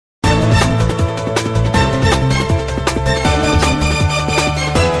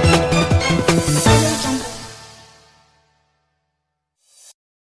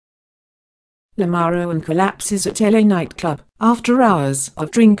Lamar Odom collapses at LA nightclub after hours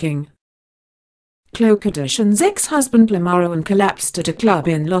of drinking. Khloe Kardashian's ex-husband Lamar Odom collapsed at a club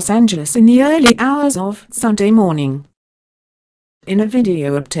in Los Angeles in the early hours of Sunday morning. In a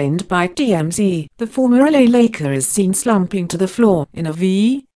video obtained by TMZ, the former LA Laker is seen slumping to the floor in a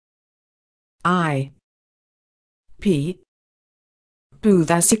VIP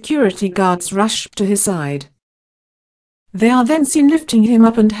booth as security guards rush to his side. They are then seen lifting him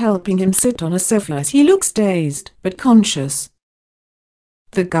up and helping him sit on a sofa as he looks dazed but conscious.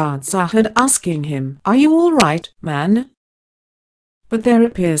 The guards are heard asking him, "Are you all right, man?" But there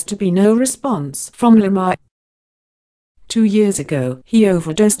appears to be no response from Lamar. 2 years ago, he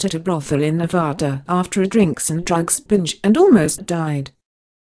overdosed at a brothel in Nevada after a drinks and drugs binge and almost died.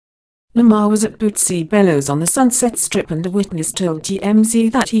 Lamar was at Bootsy Bellows on the Sunset Strip, and a witness told TMZ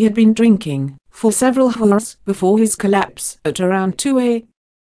that he had been drinking for several hours before his collapse at around 2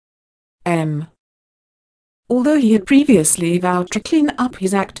 a.m. Although he had previously vowed to clean up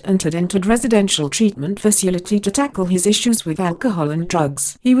his act and had entered residential treatment facility to tackle his issues with alcohol and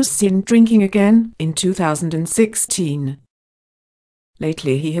drugs, he was seen drinking again in 2016.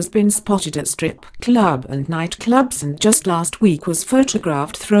 Lately he has been spotted at strip club and nightclubs, and just last week was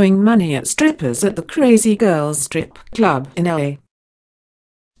photographed throwing money at strippers at the Crazy Girls strip club in LA.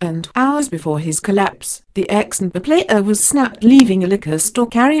 And hours before his collapse, the ex-NBA player was snapped leaving a liquor store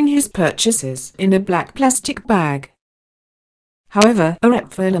carrying his purchases in a black plastic bag. However, a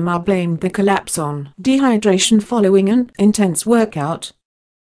rep for Lamar blamed the collapse on dehydration following an intense workout.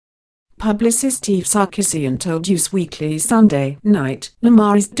 Publicist Steve Sarkisian told Us Weekly Sunday night,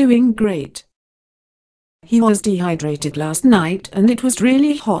 "Lamar is doing great. He was dehydrated last night and it was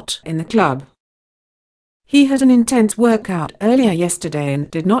really hot in the club. He had an intense workout earlier yesterday and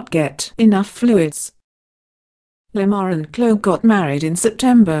did not get enough fluids." Lamar and Khloe got married in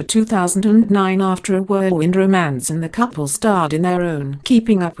September 2009 after a whirlwind romance, and the couple starred in their own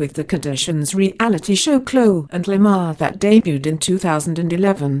Keeping Up with the Kardashians reality show Khloe and Lamar that debuted in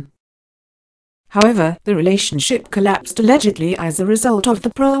 2011. However, the relationship collapsed allegedly as a result of the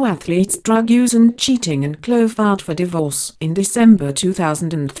pro athlete's drug use and cheating, and Khloe filed for divorce in December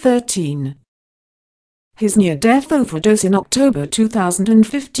 2013. His near-death overdose in October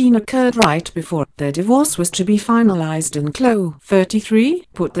 2015 occurred right before their divorce was to be finalized, and Khloe, 33,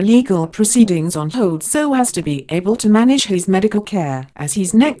 put the legal proceedings on hold so as to be able to manage his medical care as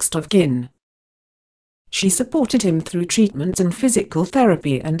his next of kin. She supported him through treatment and physical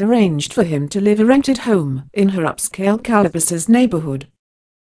therapy and arranged for him to live a rented home in her upscale Calabasas neighborhood.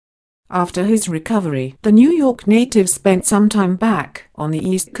 After his recovery, the New York native spent some time back on the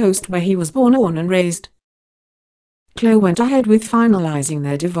East Coast where he was born and raised. Khloe went ahead with finalizing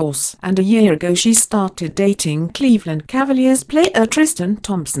their divorce, and a year ago she started dating Cleveland Cavaliers player Tristan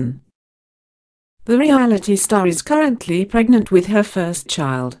Thompson. The reality star is currently pregnant with her first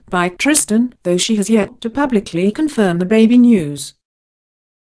child by Tristan, though she has yet to publicly confirm the baby news.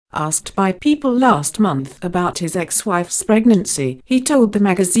 Asked by People last month about his ex-wife's pregnancy, he told the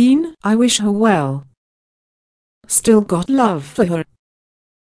magazine, "I wish her well. Still got love for her."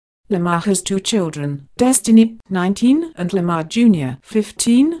 Lamar has 2 children, Destiny, 19, and Lamar Jr.,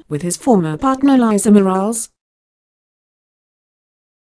 15, with his former partner Liza Morales.